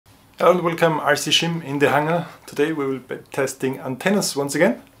Hello and welcome, RCSchim in the hangar. Today we will be testing antennas once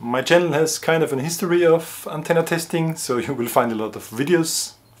again. My channel has kind of a history of antenna testing, so you will find a lot of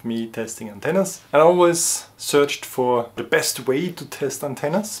videos of me testing antennas. I always searched for the best way to test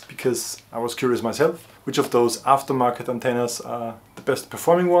antennas because I was curious myself which of those aftermarket antennas are the best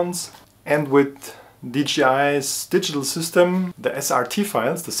performing ones. And with DJI's digital system, the SRT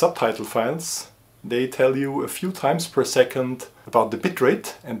files, the subtitle files, they tell you a few times per second about the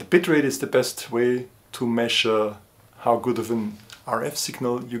bitrate, and the bitrate is the best way to measure how good of an RF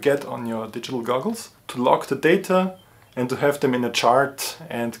signal you get on your digital goggles, to log the data and to have them in a chart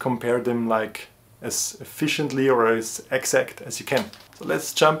and compare them like as efficiently or as exact as you can. So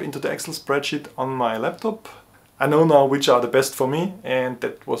let's jump into the Excel spreadsheet on my laptop. I know now which are the best for me, and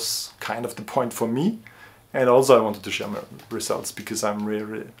that was kind of the point for me. And also I wanted to share my results because I'm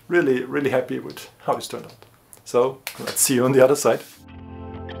really happy with how this turned out. So let's see you on the other side.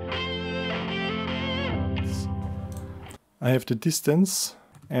 I have the distance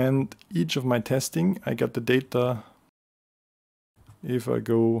and each of my testing I got the data. If I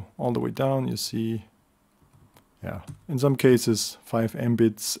go all the way down, you see, in some cases 5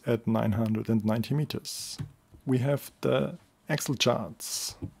 Mbits at 990 meters. We have the Excel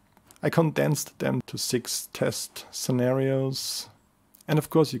charts. I condensed them to 6 test scenarios, and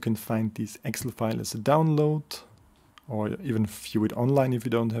of course you can find this Excel file as a download or even view it online if you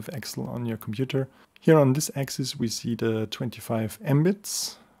don't have Excel on your computer. Here on this axis we see the 25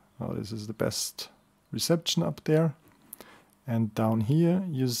 Mbits. This is the best reception up there, and down here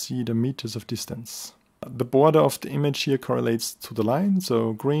you see the meters of distance. The border of the image here correlates to the line,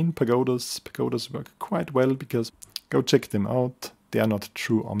 so green pagodas. Pagodas work quite well because go check them out. They are not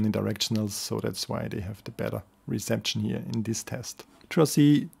true omnidirectionals, so that's why they have the better reception here in this test.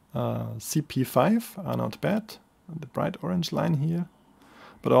 TrueRC CP5 are not bad, the bright orange line here,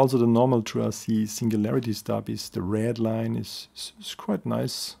 but also the normal TrueRC Singularity Stubbies, the red line is quite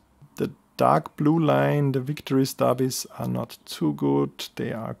nice. The dark blue line, the Victory Stubbies, are not too good,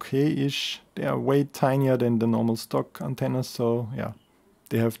 they are okay-ish. They are way tinier than the normal stock antennas, so yeah,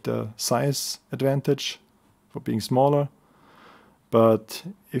 they have the size advantage for being smaller. But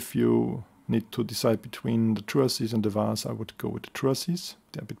if you need to decide between the TrueRCs and the VARs, I would go with the TrueRCs.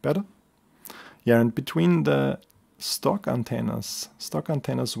 They're a bit better. Yeah, and between the stock antennas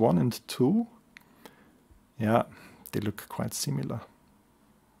 1 and 2, yeah, they look quite similar.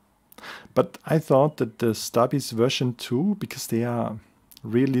 But I thought that the Stubbies version 2, because they are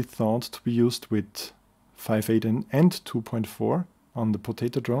really thought to be used with 5.8 and 2.4 on the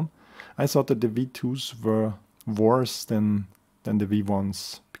potato drone, I thought that the V2s were worse than the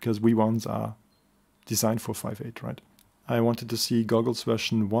V1s, because V1s are designed for 5.8, right? I wanted to see goggles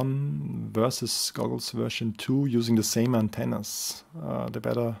version 1 versus goggles version 2 using the same antennas. The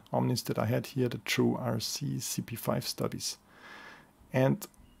better Omnis that I had here, the TrueRC CP5 Stubbies. And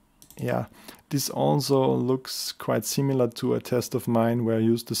yeah, this also looks quite similar to a test of mine where I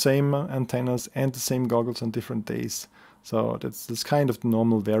used the same antennas and the same goggles on different days. So that's kind of the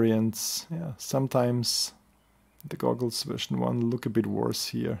normal variants. Yeah, sometimes the goggles version 1 look a bit worse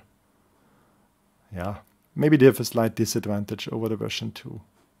here. Yeah, maybe they have a slight disadvantage over the version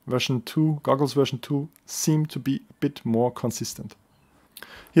 2. Goggles version 2 seem to be a bit more consistent.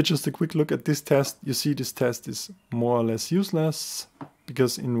 Here just a quick look at this test. You see this test is more or less useless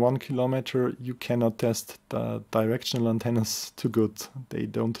because in 1 kilometer you cannot test the directional antennas too good. They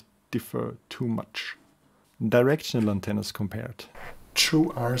don't differ too much. Directional antennas compared.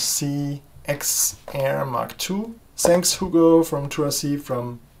 TrueRC XR Mark II. Thanks Hugo from TrueRC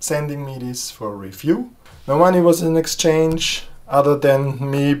for sending me this for review. No money was in exchange other than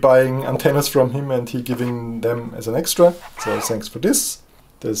me buying antennas from him and he giving them as an extra. So thanks for this.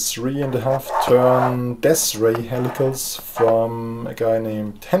 The 3.5 turn death ray helicals from a guy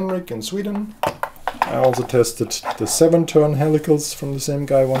named Henrik in Sweden. I also tested the 7 turn helicals from the same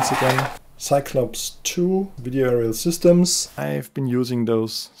guy once again. Cyclops 2 video aerial systems. I've been using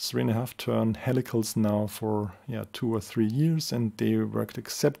those 3.5 turn helicals now for 2 or 3 years, and they worked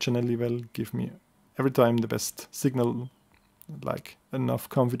exceptionally well, give me every time the best signal, like enough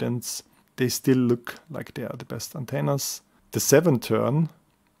confidence. They still look like they are the best antennas. The 7 turn,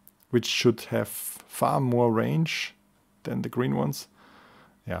 which should have far more range than the green ones,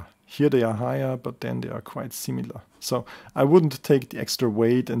 here they are higher, but then they are quite similar. So I wouldn't take the extra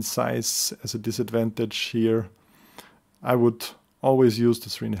weight and size as a disadvantage here. I would always use the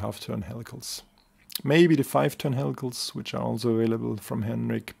 3.5 turn helicals. Maybe the 5 turn helicals, which are also available from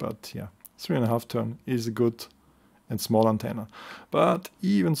Henrik, but yeah, 3.5 turn is a good and small antenna. But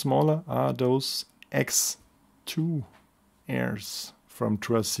even smaller are those X2 airs from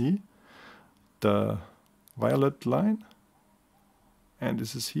TrueRC. the violet line, and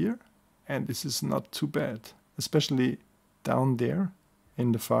this is here, and this is not too bad, especially down there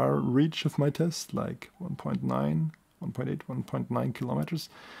in the far reach of my test, like 1.9, 1.8, 1.9 kilometers.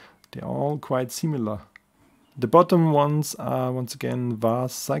 They're all quite similar. The bottom ones are once again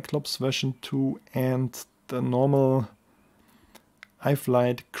VAS Cyclops version 2 and the normal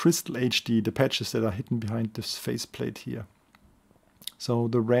iFlight Crystal HD, the patches that are hidden behind this faceplate here. So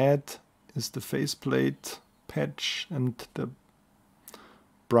the red is the faceplate patch and the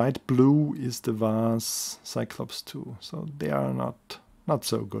bright blue is the VAS Cyclops 2. So they are not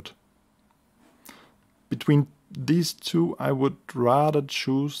so good. Between these two, I would rather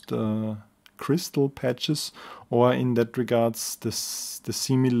choose the crystal patches, or in that regards the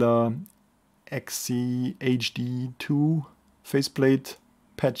similar XC HD2 faceplate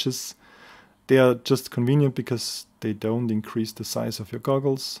patches. They are just convenient because they don't increase the size of your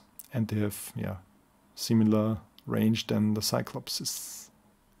goggles and they have similar range than the Cyclopses.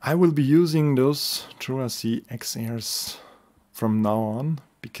 I will be using those TrueRC XRs from now on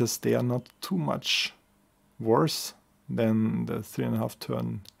because they are not too much worse than the 3.5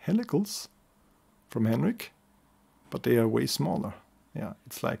 turn helicals from Henrik, but they are way smaller. Yeah,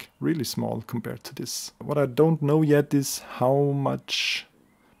 it's like really small compared to this. What I don't know yet is how much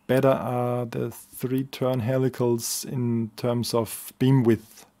better are the 3-turn helicals in terms of beam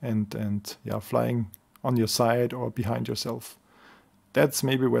width and flying on your side or behind yourself. That's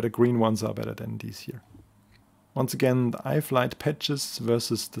maybe where the green ones are better than these here. Once again, the iFlight patches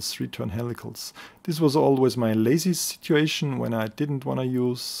versus the 3-turn helicals. This was always my lazy situation when I didn't want to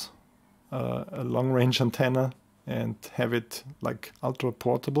use a long-range antenna and have it like ultra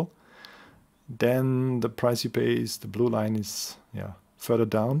portable. Then the price you pay is the blue line is further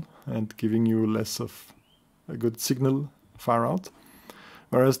down and giving you less of a good signal far out.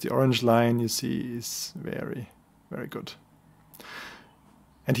 Whereas the orange line you see is very, very good.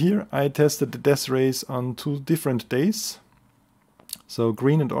 And here I tested the death rays on 2 different days. So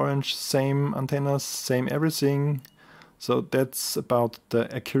green and orange, same antennas, same everything. So that's about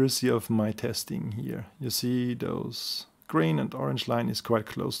the accuracy of my testing here. You see those green and orange line is quite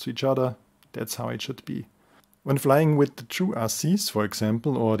close to each other. That's how it should be. When flying with the TrueRCs, for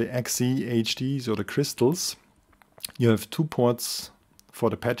example, or the XC HDs or the crystals, you have 2 ports for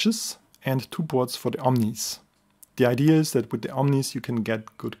the patches and 2 ports for the Omnis. The idea is that with the Omnis you can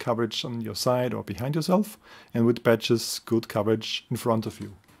get good coverage on your side or behind yourself, and with patches good coverage in front of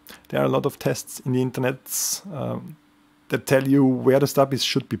you. There are a lot of tests in the internet that tell you where the Stubbies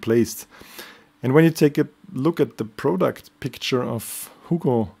should be placed. And when you take a look at the product picture of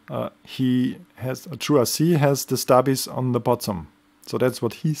Hugo, TrueRC has the Stubbies on the bottom. So that's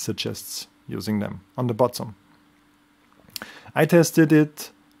what he suggests, using them on the bottom. I tested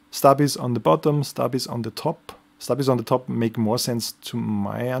it, Stubbies on the bottom, Stubbies on the top. Stubbies on the top make more sense to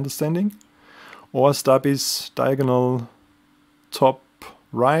my understanding. Or Stubbies diagonal top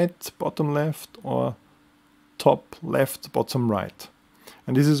right, bottom left, or top left, bottom right.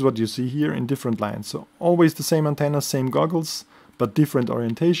 And this is what you see here in different lines. So always the same antenna, same goggles, but different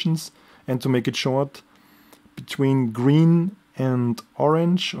orientations. And to make it short, between green and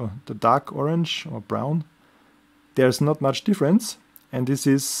orange, or the dark orange or brown, there's not much difference. And this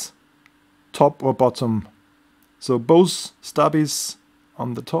is top or bottom. So both Stubbies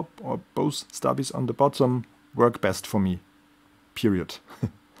on the top or both Stubbies on the bottom work best for me, period.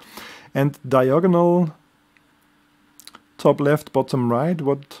 And diagonal, top left, bottom right,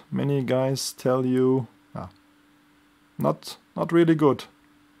 what many guys tell you, not really good,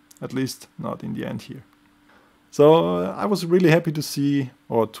 at least not in the end here. So I was really happy to see,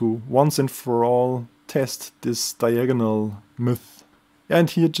 or to once and for all test this diagonal myth. And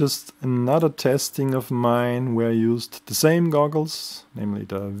here just another testing of mine where I used the same goggles, namely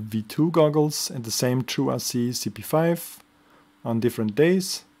the V2 goggles, and the same TrueRC CP5 on different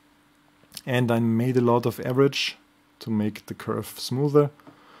days. And I made a lot of average to make the curve smoother.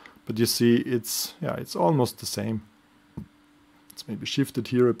 But you see it's almost the same. It's maybe shifted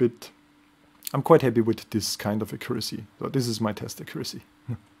here a bit. I'm quite happy with this kind of accuracy. So this is my test accuracy.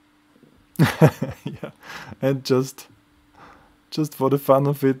 Yeah, and just for the fun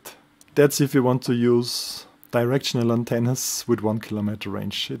of it, that's if you want to use directional antennas with 1 kilometer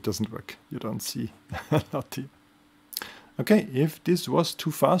range. It doesn't work. You don't see a lot here. Okay, if this was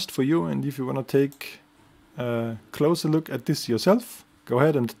too fast for you and if you want to take a closer look at this yourself, go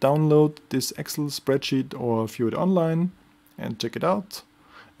ahead and download this Excel spreadsheet or view it online and check it out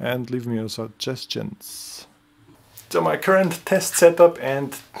and leave me your suggestions. So my current test setup,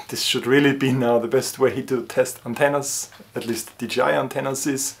 and this should really be now the best way to test antennas, at least DJI antennas,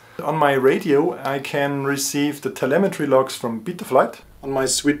 is On my radio I can receive the telemetry logs from Betaflight. On my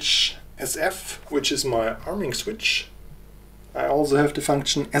switch SF, which is my arming switch, I also have the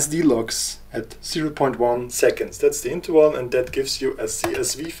function SD logs at 0.1 seconds. That's the interval, and that gives you a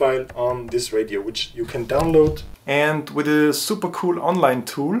CSV file on this radio, which you can download. And with a super cool online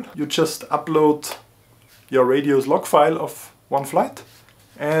tool, you just upload your radio's log file of one flight,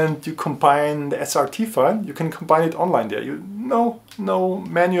 and you combine the SRT file. You can combine it online there. No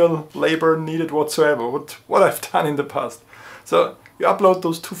manual labor needed whatsoever, what I've done in the past. So you upload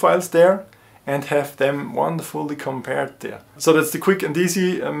those two files there and have them wonderfully compared there. So that's the quick and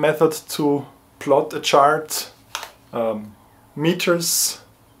easy method to plot a chart, meters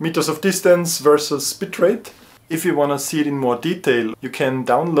of distance versus bitrate. If you want to see it in more detail, you can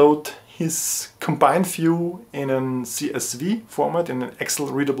download his combined view in a CSV format, in an Excel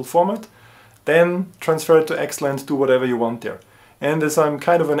readable format, then transfer it to Excel and do whatever you want there. And as I'm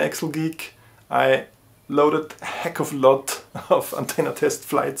kind of an Excel geek, I loaded a heck of a lot of antenna test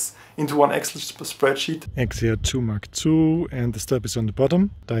flights into one Excel spreadsheet. XR2 Mark II, and the Stubbies on the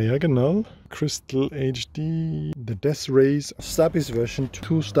bottom. Diagonal, Crystal HD, the Death Rays, Stubbies version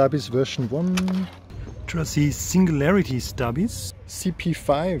 2, Stubbies version 1, TrueRC Singularity Stubbies,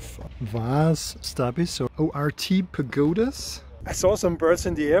 CP5 Vase Stubbies, so ORT Pagodas. I saw some birds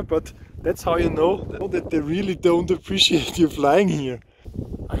in the air, but that's how you know that they really don't appreciate you flying here.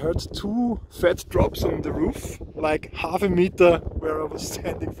 I heard two fat drops on the roof, like half a meter where I was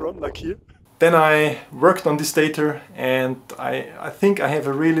standing from, like here. Then I worked on this data, and I think I have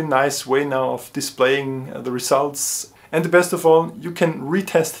a really nice way now of displaying the results. And the best of all, you can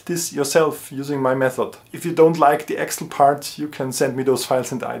retest this yourself using my method. If you don't like the Excel part, you can send me those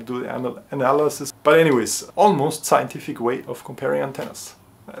files and I do the analysis. But anyways, almost scientific way of comparing antennas.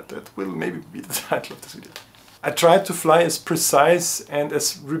 That will maybe be the title of this video. I tried to fly as precise and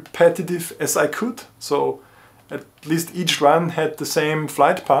as repetitive as I could, so at least each run had the same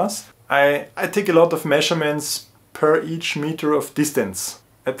flight path. I take a lot of measurements per each meter of distance,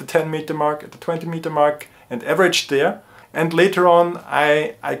 at the 10 meter mark, at the 20 meter mark, and average there. And later on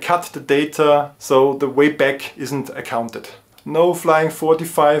I cut the data so the way back isn't accounted. No flying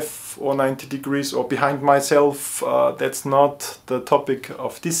 45 or 90 degrees or behind myself, that's not the topic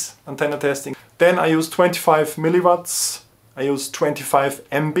of this antenna testing. Then I use 25 milliwatts, I use 25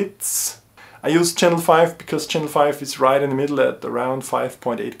 mbits. I use channel 5 because channel 5 is right in the middle at around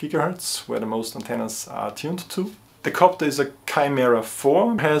 5.8 gigahertz, where the most antennas are tuned to. The Copter is a Chimera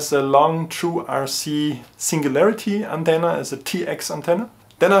 4, has a long TrueRC Singularity antenna as a TX antenna.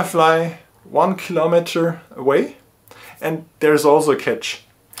 Then I fly 1 kilometer away, and there's also a catch.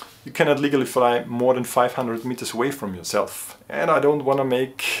 You cannot legally fly more than 500 meters away from yourself. And I don't want to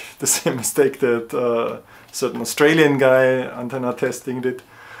make the same mistake that a certain Australian guy antenna testing did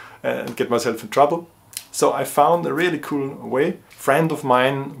and get myself in trouble. So I found a really cool way. A friend of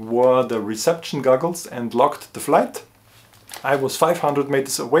mine wore the reception goggles and logged the flight. I was 500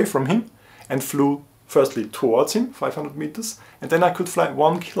 meters away from him and flew firstly towards him, 500 meters, and then I could fly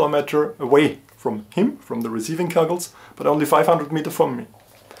 1 kilometer away from him, from the receiving goggles, but only 500 meters from me.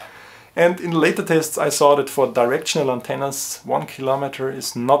 And in later tests I saw that for directional antennas 1 kilometer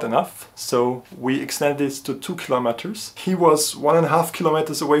is not enough, so we extended it to 2 kilometers. He was 1.5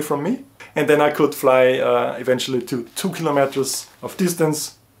 kilometers away from me, and then I could fly eventually to 2 kilometers of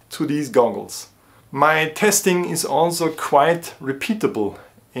distance to these goggles. My testing is also quite repeatable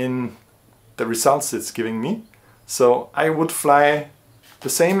in the results it's giving me. So I would fly the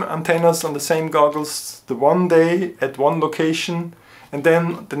same antennas on the same goggles the one day at one location, and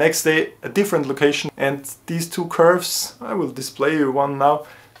then the next day a different location. And these two curves, I will display you one now,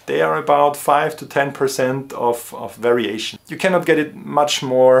 they are about 5 to 10% of variation. You cannot get it much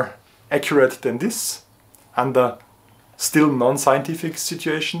more accurate than this under still non-scientific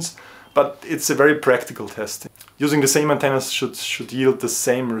situations, but it's a very practical test. Using the same antennas should yield the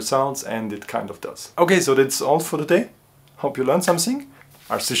same results, and it kind of does. Okay, so that's all for today. Hope you learned something.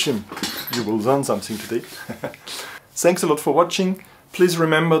 RCSchim, you will learn something today. Thanks a lot for watching. Please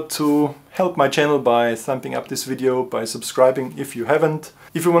remember to help my channel by thumbing up this video, by subscribing if you haven't.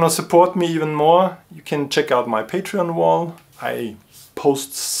 If you want to support me even more, you can check out my Patreon wall. I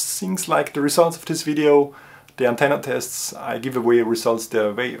post things like the results of this video, the antenna tests. I give away results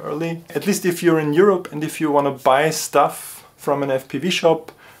there way early. At least if you're in Europe and if you want to buy stuff from an FPV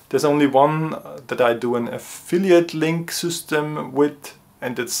shop, there's only one that I do an affiliate link system with,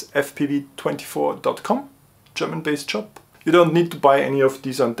 and it's fpv24.com, German-based shop. You don't need to buy any of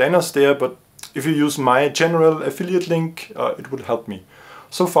these antennas there, but if you use my general affiliate link, it would help me.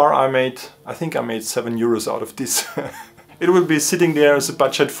 So far I think I made 7 euros out of this it will be sitting there as a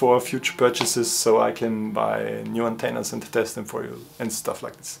budget for future purchases, so I can buy new antennas and test them for you and stuff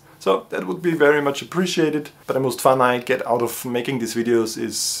like this. So that would be very much appreciated. But the most fun I get out of making these videos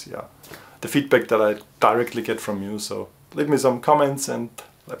is the feedback that I directly get from you. So leave me some comments and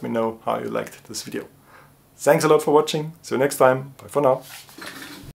let me know how you liked this video. Thanks a lot for watching. See you next time. Bye for now.